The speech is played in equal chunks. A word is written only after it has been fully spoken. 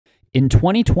In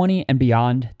 2020 and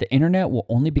beyond, the internet will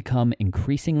only become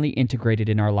increasingly integrated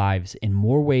in our lives in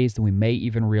more ways than we may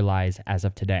even realize as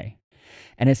of today.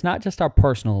 And it's not just our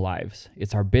personal lives,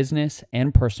 it's our business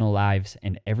and personal lives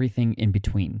and everything in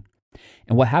between.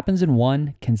 And what happens in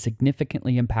one can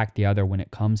significantly impact the other when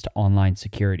it comes to online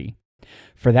security.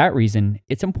 For that reason,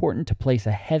 it's important to place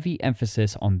a heavy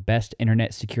emphasis on best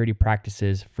internet security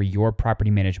practices for your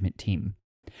property management team.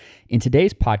 In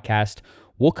today's podcast,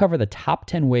 we'll cover the top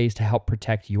 10 ways to help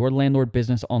protect your landlord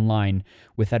business online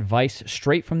with advice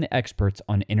straight from the experts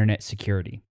on internet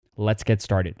security. Let's get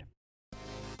started.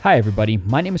 Hi, everybody.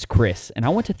 My name is Chris, and I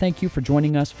want to thank you for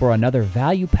joining us for another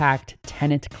value-packed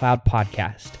Tenant Cloud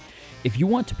podcast. If you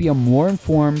want to be a more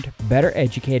informed, better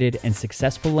educated, and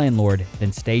successful landlord,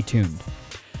 then stay tuned.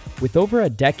 With over a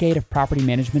decade of property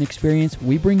management experience,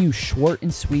 we bring you short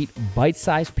and sweet,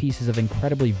 bite-sized pieces of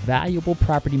incredibly valuable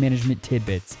property management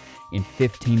tidbits in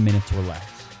 15 minutes or less.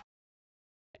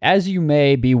 As you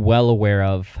may be well aware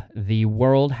of, the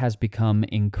world has become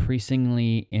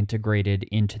increasingly integrated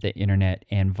into the internet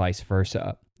and vice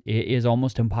versa. It is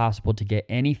almost impossible to get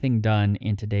anything done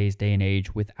in today's day and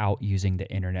age without using the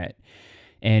internet.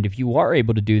 And if you are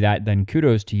able to do that, then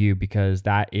kudos to you, because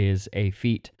that is a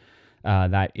feat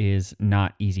that is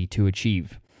not easy to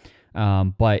achieve.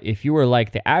 But if you are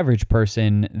like the average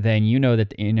person, then you know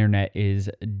that the internet is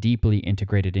deeply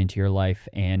integrated into your life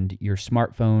and your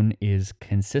smartphone is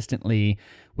consistently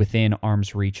within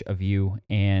arm's reach of you.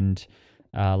 And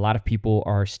a lot of people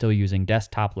are still using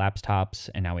desktop laptops,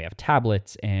 and now we have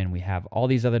tablets, and we have all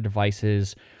these other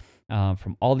devices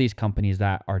from all these companies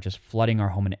that are just flooding our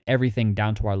home, and everything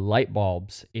down to our light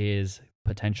bulbs is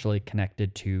potentially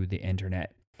connected to the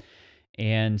internet.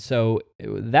 And so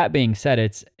that being said,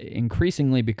 it's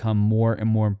increasingly become more and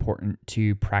more important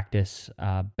to practice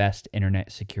best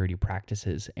internet security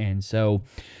practices. And so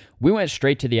we went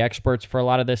straight to the experts for a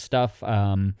lot of this stuff.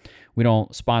 We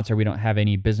don't sponsor, we don't have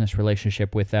any business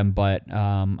relationship with them, but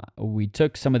we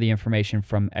took some of the information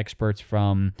from experts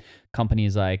from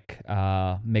companies like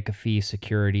McAfee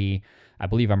Security, I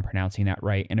believe I'm pronouncing that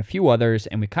right, and a few others,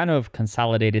 and we kind of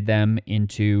consolidated them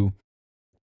into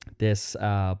this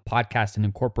podcast and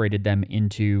incorporated them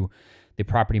into the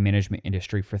property management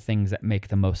industry for things that make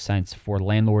the most sense for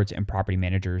landlords and property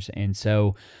managers. And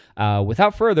so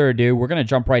without further ado, we're going to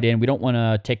jump right in. We don't want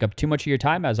to take up too much of your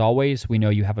time. As always, we know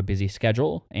you have a busy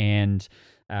schedule, and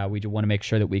we do want to make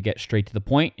sure that we get straight to the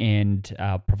point and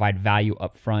provide value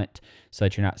up front so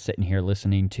that you're not sitting here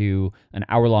listening to an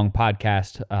hour-long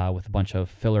podcast with a bunch of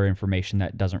filler information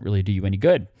that doesn't really do you any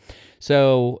good.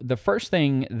 So the first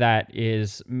thing that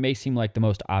may seem like the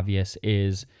most obvious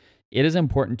is it is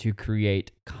important to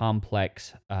create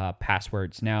complex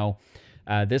passwords. Now,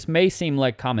 this may seem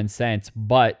like common sense,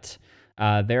 but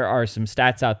there are some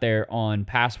stats out there on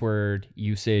password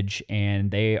usage,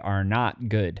 and they are not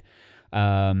good.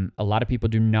 A lot of people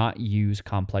do not use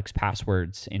complex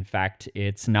passwords. In fact,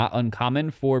 it's not uncommon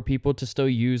for people to still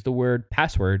use the word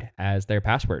password as their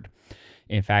password.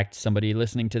 In fact, somebody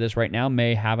listening to this right now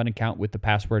may have an account with the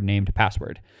password named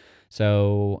password.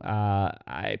 So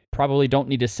I probably don't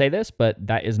need to say this, but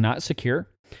that is not secure.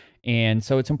 And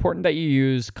so it's important that you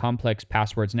use complex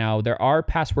passwords. Now, there are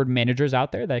password managers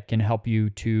out there that can help you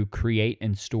to create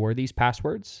and store these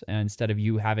passwords instead of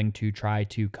you having to try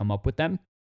to come up with them.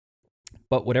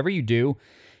 But whatever you do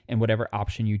and whatever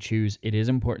option you choose, it is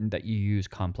important that you use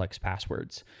complex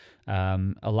passwords.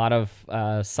 A lot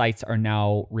of sites are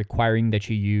now requiring that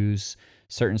you use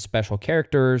certain special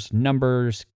characters,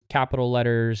 numbers, capital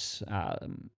letters,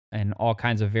 and all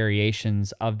kinds of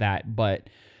variations of that. But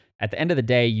at the end of the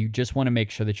day, you just want to make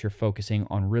sure that you're focusing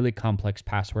on really complex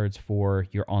passwords for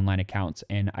your online accounts.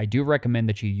 And I do recommend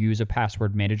that you use a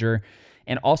password manager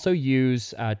and also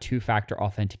use two-factor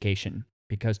authentication,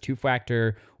 because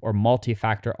two-factor or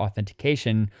multi-factor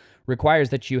authentication requires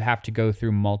that you have to go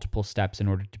through multiple steps in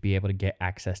order to be able to get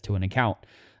access to an account.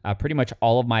 Pretty much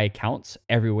all of my accounts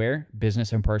everywhere,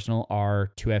 business and personal,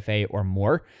 are 2FA or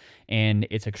more, and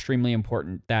it's extremely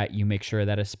important that you make sure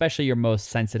that especially your most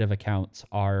sensitive accounts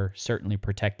are certainly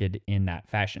protected in that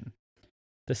fashion.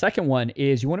 The second one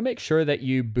is you want to make sure that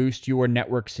you boost your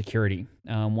network security.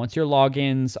 Once your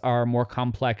logins are more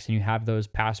complex and you have those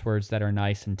passwords that are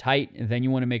nice and tight, then you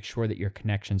want to make sure that your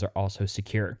connections are also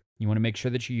secure. You want to make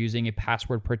sure that you're using a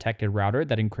password-protected router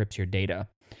that encrypts your data.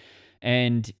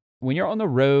 And when you're on the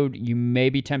road, you may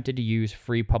be tempted to use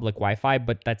free public Wi-Fi,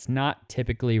 but that's not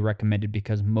typically recommended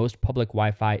because most public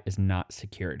Wi-Fi is not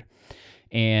secured.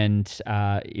 And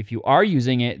if you are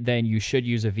using it, then you should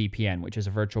use a VPN, which is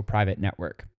a virtual private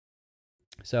network.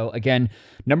 So again,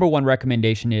 number one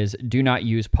recommendation is do not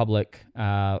use public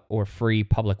or free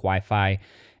public Wi-Fi.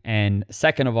 And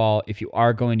second of all, if you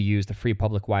are going to use the free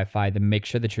public Wi-Fi, then make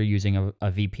sure that you're using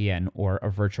a VPN or a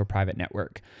virtual private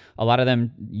network. A lot of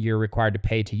them you're required to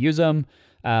pay to use them,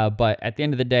 but at the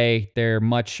end of the day, they're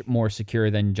much more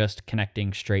secure than just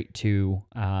connecting straight to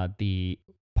the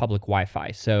public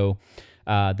Wi-Fi. So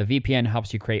the VPN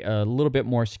helps you create a little bit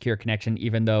more secure connection,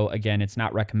 even though, again, it's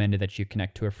not recommended that you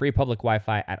connect to a free public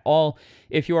Wi-Fi at all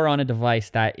if you are on a device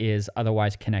that is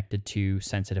otherwise connected to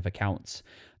sensitive accounts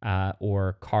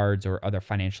or cards or other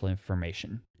financial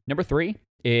information. Number three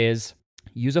is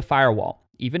use a firewall.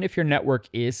 Even if your network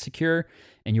is secure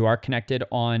and you are connected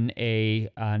on a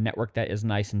network that is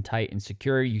nice and tight and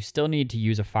secure, you still need to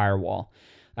use a firewall.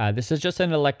 This is just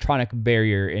an electronic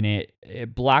barrier, and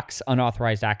it blocks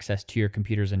unauthorized access to your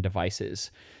computers and devices.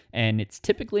 And it's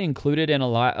typically included in a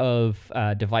lot of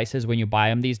devices when you buy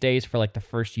them these days for like the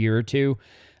first year or two.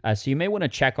 So you may want to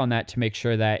check on that to make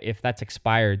sure that if that's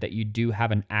expired, that you do have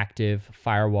an active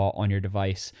firewall on your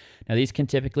device. Now, these can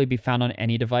typically be found on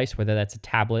any device, whether that's a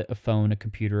tablet, a phone, a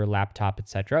computer, a laptop,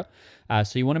 etc.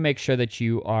 So you want to make sure that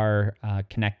you are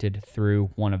connected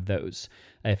through one of those.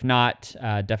 If not,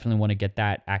 definitely want to get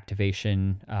that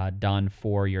activation done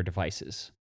for your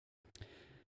devices.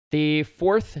 The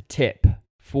fourth tip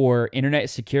for internet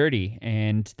security,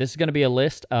 and this is going to be a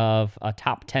list of a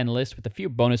top 10 list with a few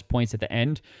bonus points at the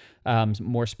end,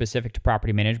 more specific to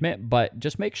property management, but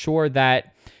just make sure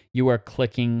that you are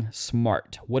clicking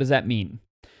smart. What does that mean?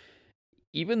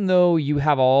 Even though you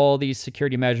have all these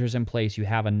security measures in place, you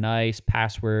have a nice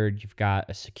password, you've got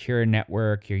a secure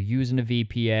network, you're using a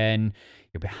VPN,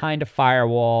 you're behind a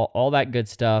firewall, all that good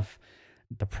stuff.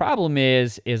 The problem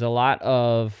is a lot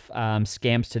of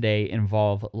scams today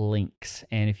involve links.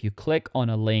 And if you click on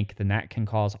a link, then that can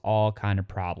cause all kind of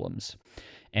problems.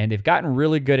 And they've gotten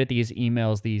really good at these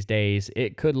emails these days.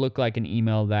 It could look like an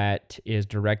email that is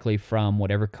directly from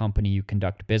whatever company you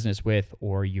conduct business with,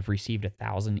 or you've received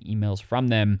 1,000 emails from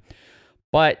them.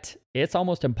 But it's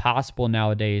almost impossible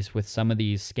nowadays with some of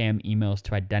these scam emails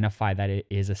to identify that it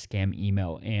is a scam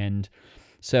email. And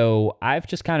so I've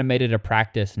just kind of made it a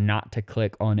practice not to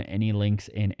click on any links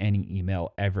in any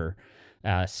email ever,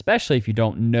 especially if you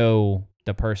don't know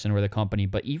the person or the company.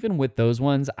 But even with those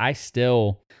ones, I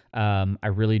still, I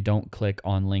really don't click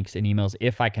on links in emails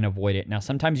if I can avoid it. Now,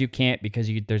 sometimes you can't because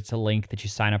there's a link that you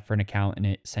sign up for an account and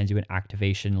it sends you an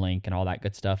activation link and all that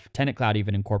good stuff. Tenant Cloud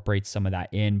even incorporates some of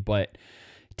that in, but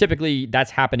typically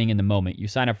that's happening in the moment. You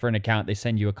sign up for an account, they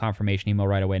send you a confirmation email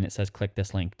right away and it says click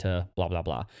this link to blah, blah,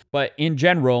 blah. But in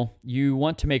general, you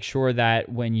want to make sure that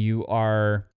when you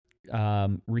are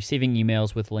receiving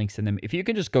emails with links in them, if you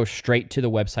can just go straight to the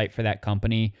website for that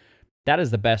company, that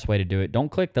is the best way to do it. Don't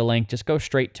click the link, just go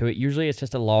straight to it. Usually it's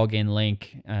just a login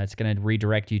link. It's going to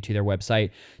redirect you to their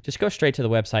website. Just go straight to the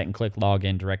website and click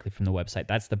login directly from the website.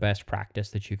 That's the best practice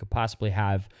that you could possibly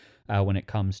have when it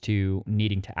comes to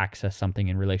needing to access something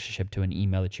in relationship to an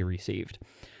email that you received.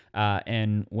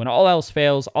 And when all else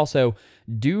fails, also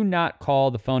do not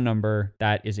call the phone number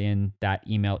that is in that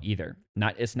email either.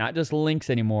 It's not just links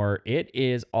anymore. It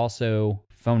is also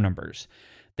phone numbers.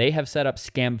 They have set up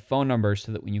scam phone numbers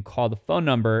so that when you call the phone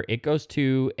number, it goes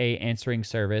to a answering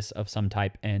service of some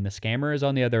type and the scammer is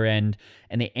on the other end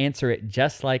and they answer it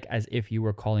just like as if you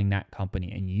were calling that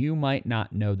company, and you might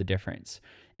not know the difference.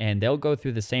 And they'll go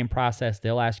through the same process.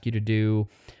 They'll ask you to do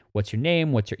what's your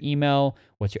name, what's your email,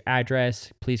 what's your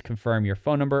address, please confirm your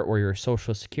phone number or your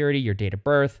social security, your date of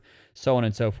birth, so on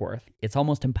and so forth. It's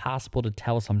almost impossible to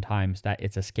tell sometimes that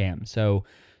it's a scam. So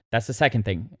that's the second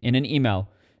thing. In an email,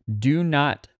 do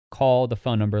not call the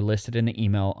phone number listed in the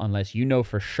email unless you know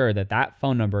for sure that that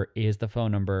phone number is the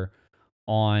phone number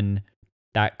on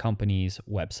that company's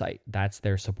website. That's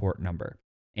their support number.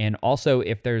 And also,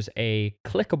 if there's a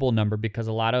clickable number, because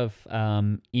a lot of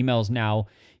emails now,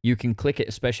 you can click it,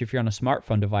 especially if you're on a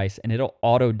smartphone device, and it'll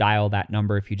auto dial that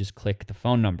number if you just click the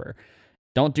phone number.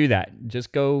 Don't do that.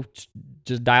 Just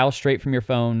dial straight from your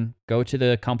phone, go to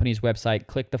the company's website,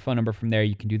 click the phone number from there.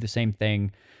 You can do the same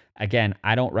thing. Again,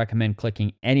 I don't recommend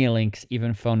clicking any links,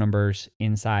 even phone numbers,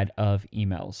 inside of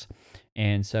emails.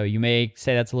 And so you may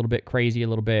say that's a little bit crazy, a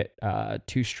little bit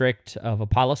too strict of a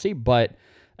policy, but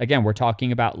again, we're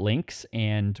talking about links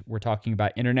and we're talking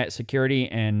about internet security.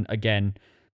 And again,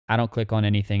 I don't click on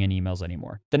anything in emails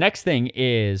anymore. The next thing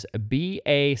is be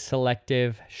a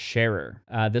selective sharer.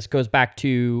 This goes back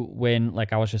to when,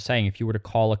 like I was just saying, if you were to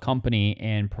call a company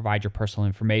and provide your personal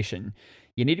information,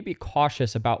 you need to be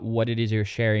cautious about what it is you're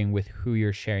sharing with who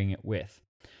you're sharing it with.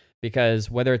 Because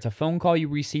whether it's a phone call you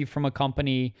receive from a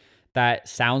company, that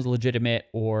sounds legitimate,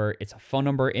 or it's a phone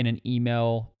number in an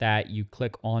email that you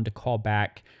click on to call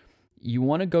back, you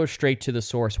want to go straight to the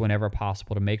source whenever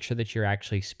possible to make sure that you're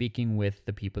actually speaking with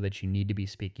the people that you need to be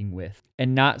speaking with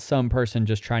and not some person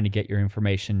just trying to get your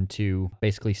information to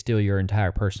basically steal your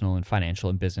entire personal and financial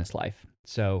and business life.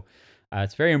 So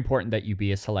it's very important that you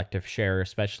be a selective sharer,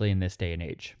 especially in this day and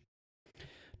age.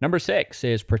 Number 6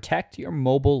 is protect your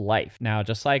mobile life. Now,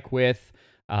 just like with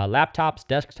laptops,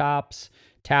 desktops,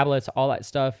 tablets, all that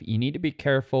stuff, you need to be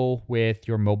careful with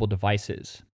your mobile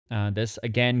devices. This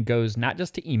again goes not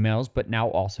just to emails, but now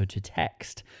also to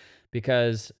text,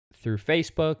 because through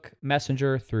Facebook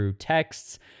Messenger, through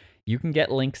texts, you can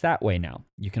get links that way now.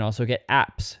 You can also get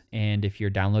apps. And if you're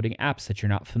downloading apps that you're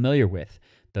not familiar with,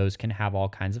 those can have all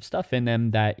kinds of stuff in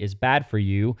them that is bad for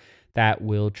you, that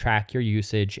will track your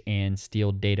usage and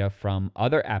steal data from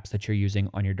other apps that you're using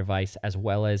on your device, as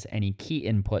well as any key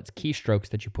inputs, keystrokes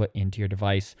that you put into your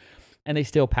device. And they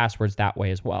steal passwords that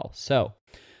way as well. So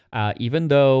even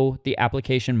though the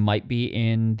application might be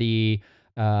in the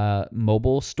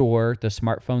mobile store, the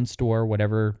smartphone store,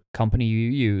 whatever company you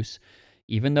use,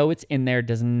 even though it's in there,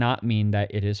 does not mean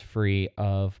that it is free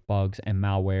of bugs and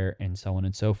malware and so on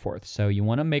and so forth. So you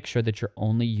want to make sure that you're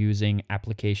only using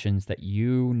applications that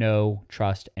you know,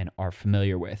 trust, and are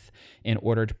familiar with in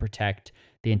order to protect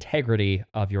the integrity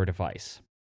of your device.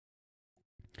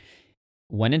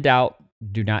 When in doubt,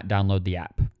 do not download the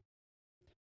app.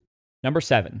 Number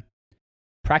 7,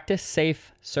 practice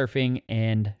safe surfing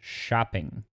and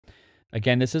shopping.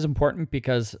 Again, this is important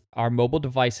because our mobile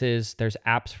devices, there's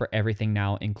apps for everything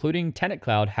now, including Tenant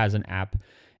Cloud has an app.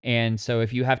 And so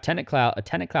if you have a Tenant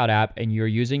Cloud app, and you're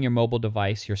using your mobile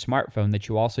device, your smartphone that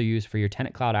you also use for your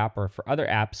Tenant Cloud app or for other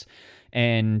apps,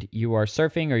 and you are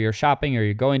surfing or you're shopping or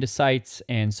you're going to sites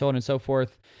and so on and so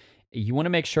forth, you want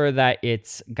to make sure that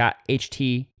it's got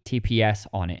HTTPS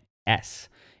on it, S,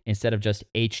 instead of just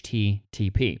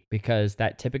HTTP, because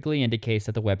that typically indicates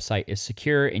that the website is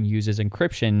secure and uses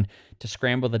encryption to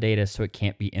scramble the data so it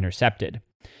can't be intercepted.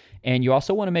 And you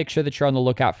also want to make sure that you're on the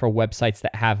lookout for websites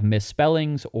that have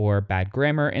misspellings or bad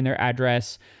grammar in their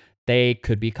address. They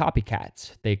could be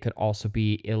copycats. They could also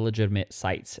be illegitimate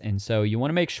sites. And so you want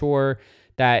to make sure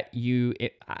that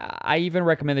I even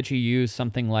recommend that you use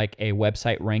something like a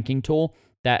website ranking tool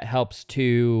that helps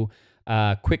to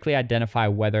quickly identify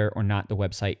whether or not the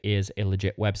website is a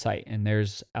legit website. And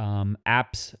there's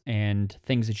apps and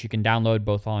things that you can download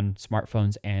both on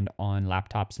smartphones and on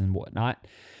laptops and whatnot.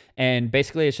 And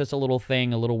basically, it's just a little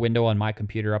thing, a little window on my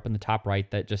computer up in the top right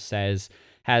that just says,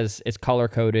 it's color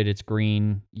coded, it's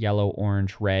green, yellow,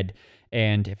 orange, red.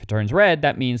 And if it turns red,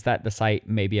 that means that the site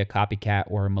may be a copycat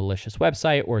or a malicious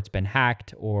website, or it's been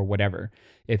hacked or whatever.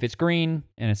 If it's green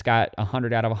and it's got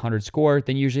 100 out of 100 score,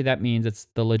 then usually that means it's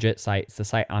the legit site. It's the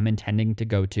site I'm intending to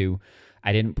go to.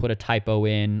 I didn't put a typo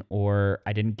in, or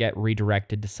I didn't get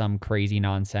redirected to some crazy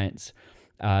nonsense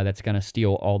that's going to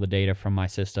steal all the data from my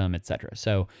system, etc.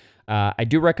 So I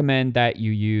do recommend that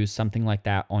you use something like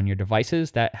that on your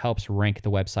devices that helps rank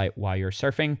the website while you're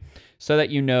surfing, so that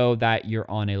you know that you're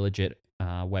on a legit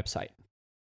website.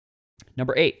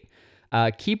 Number 8,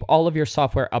 keep all of your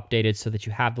software updated so that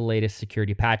you have the latest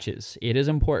security patches. It is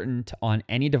important on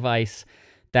any device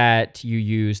that you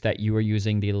use that you are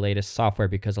using the latest software,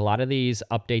 because a lot of these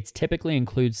updates typically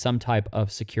include some type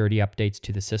of security updates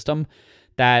to the system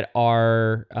that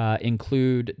are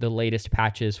include the latest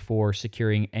patches for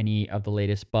securing any of the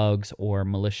latest bugs or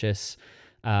malicious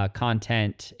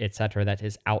content, etc., that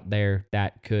is out there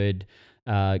that could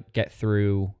get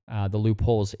through the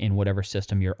loopholes in whatever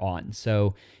system you're on.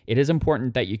 So it is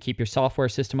important that you keep your software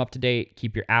system up to date,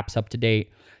 keep your apps up to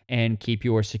date, and keep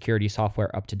your security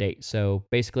software up to date. So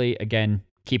basically, again,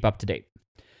 keep up to date.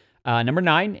 Number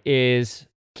 9 is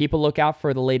keep a lookout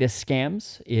for the latest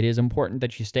scams. It is important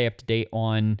that you stay up to date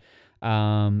on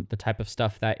the type of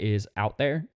stuff that is out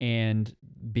there, and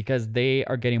because they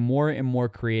are getting more and more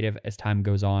creative as time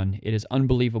goes on. It is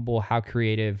unbelievable how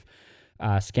creative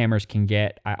scammers can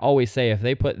get. I always say, if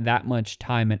they put that much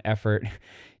time and effort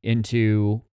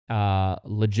into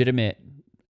legitimate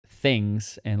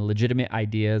things and legitimate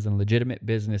ideas and legitimate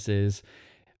businesses,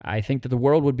 I think that the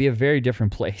world would be a very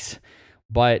different place.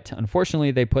 But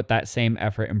unfortunately, they put that same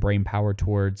effort and brain power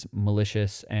towards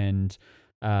malicious intent,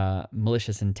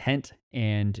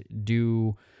 and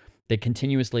they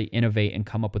continuously innovate and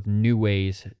come up with new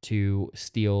ways to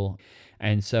steal.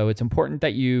 And so it's important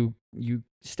that you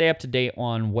stay up to date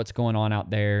on what's going on out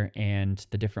there and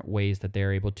the different ways that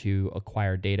they're able to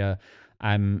acquire data.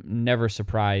 I'm never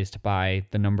surprised by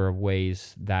the number of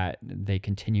ways that they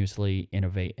continuously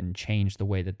innovate and change the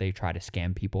way that they try to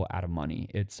scam people out of money.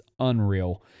 It's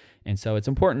unreal. And so it's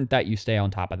important that you stay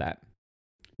on top of that.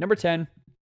 Number 10,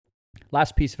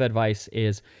 last piece of advice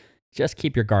is just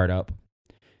keep your guard up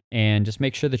and just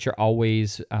make sure that you're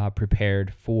always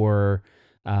prepared for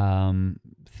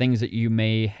things that you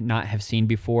may not have seen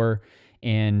before,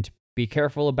 and be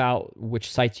careful about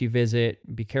which sites you visit.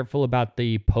 Be careful about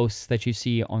the posts that you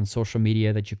see on social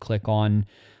media that you click on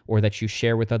or that you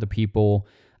share with other people.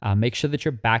 Make sure that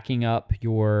you're backing up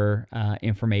your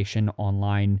information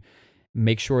online.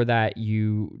 Make sure that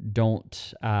you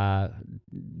don't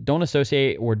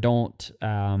associate or don't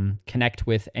connect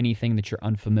with anything that you're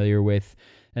unfamiliar with.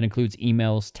 That includes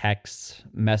emails, texts,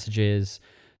 messages,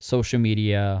 social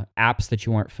media, apps that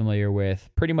you aren't familiar with.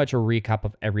 Pretty much a recap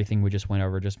of everything we just went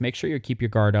over. Just make sure you keep your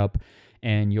guard up,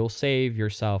 and you'll save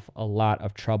yourself a lot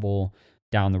of trouble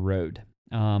down the road.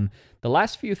 The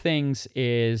last few things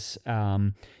is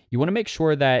you want to make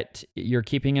sure that you're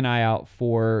keeping an eye out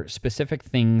for specific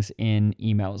things in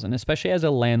emails. And especially as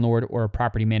a landlord or a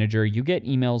property manager, you get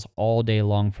emails all day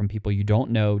long from people you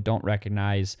don't know, don't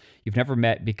recognize, you've never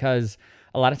met, because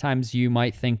a lot of times you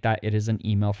might think that it is an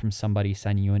email from somebody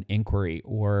sending you an inquiry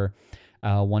or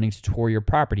wanting to tour your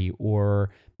property,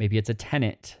 or maybe it's a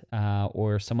tenant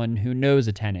or someone who knows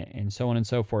a tenant, and so on and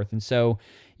so forth. And so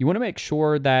you want to make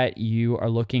sure that you are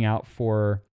looking out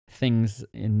for things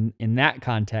in that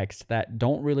context that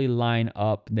don't really line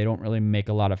up. They don't really make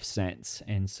a lot of sense.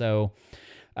 And so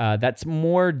that's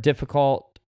more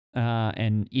difficult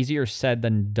and easier said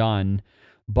than done,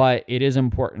 but it is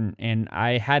important. And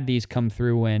I had these come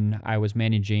through when I was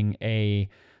managing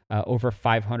over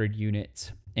 500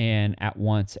 units and at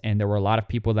once, and there were a lot of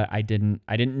people that I didn't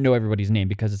know everybody's name,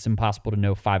 because it's impossible to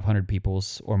know 500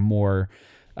 people's or more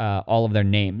all of their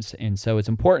names. And so it's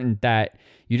important that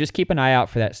you just keep an eye out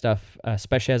for that stuff,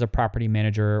 especially as a property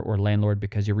manager or landlord,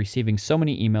 because you're receiving so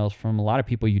many emails from a lot of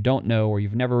people you don't know, or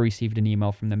you've never received an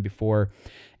email from them before.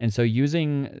 And so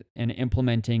using and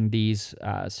implementing these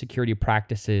security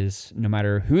practices, no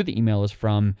matter who the email is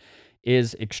from,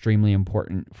 is extremely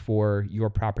important for your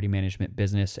property management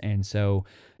business. And so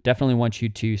definitely want you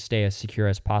to stay as secure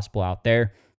as possible out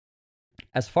there.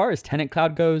 As far as Tenant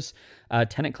Cloud goes,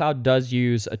 Tenant Cloud does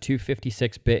use a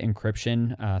 256-bit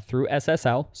encryption through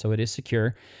SSL, so it is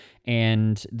secure,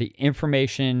 and the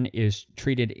information is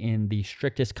treated in the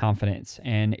strictest confidence,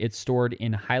 and it's stored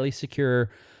in highly secure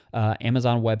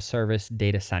Amazon Web Service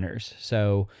data centers.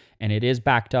 So, and it is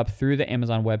backed up through the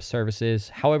Amazon Web Services.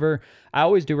 However, I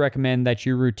always do recommend that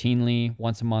you routinely,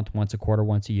 once a month, once a quarter,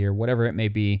 once a year, whatever it may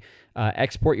be,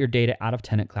 export your data out of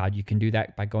Tenant Cloud. You can do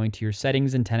that by going to your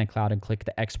settings in Tenant Cloud and click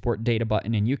the Export Data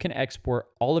button, and you can export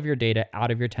all of your data out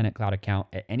of your Tenant Cloud account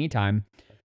at any time.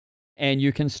 And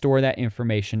you can store that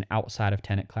information outside of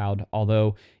Tenant Cloud.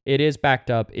 Although it is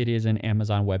backed up, it is in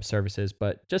Amazon Web Services,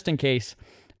 but just in case,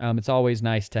 it's always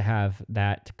nice to have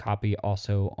that copy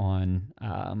also on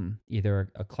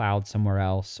either a cloud somewhere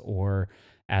else or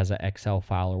as an Excel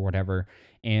file or whatever.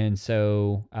 And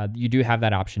so you do have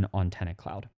that option on Tenant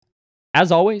Cloud. As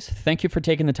always, thank you for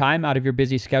taking the time out of your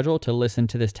busy schedule to listen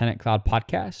to this Tenant Cloud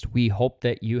podcast. We hope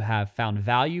that you have found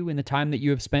value in the time that you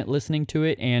have spent listening to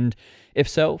it. And if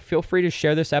so, feel free to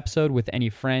share this episode with any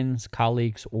friends,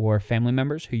 colleagues, or family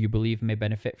members who you believe may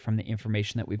benefit from the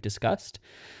information that we've discussed,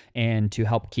 and to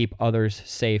help keep others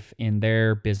safe in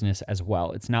their business as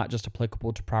well. It's not just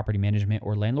applicable to property management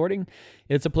or landlording,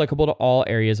 it's applicable to all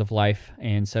areas of life.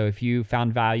 And so if you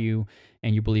found value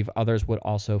and you believe others would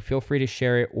also, feel free to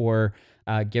share it or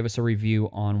give us a review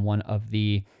on one of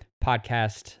the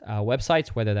podcast websites,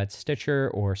 whether that's Stitcher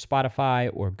or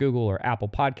Spotify or Google or Apple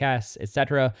Podcasts,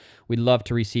 etc. We'd love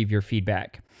to receive your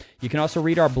feedback. You can also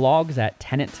read our blogs at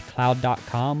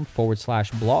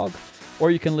tenantcloud.com/blog, or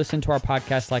you can listen to our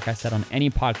podcast, like I said, on any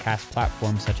podcast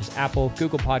platform such as Apple,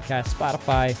 Google Podcasts,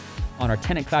 Spotify, on our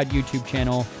Tenant Cloud YouTube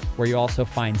channel, where you also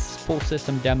find full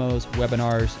system demos,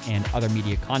 webinars, and other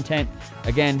media content.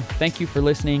 Again, thank you for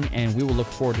listening, and we will look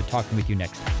forward to talking with you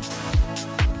next time.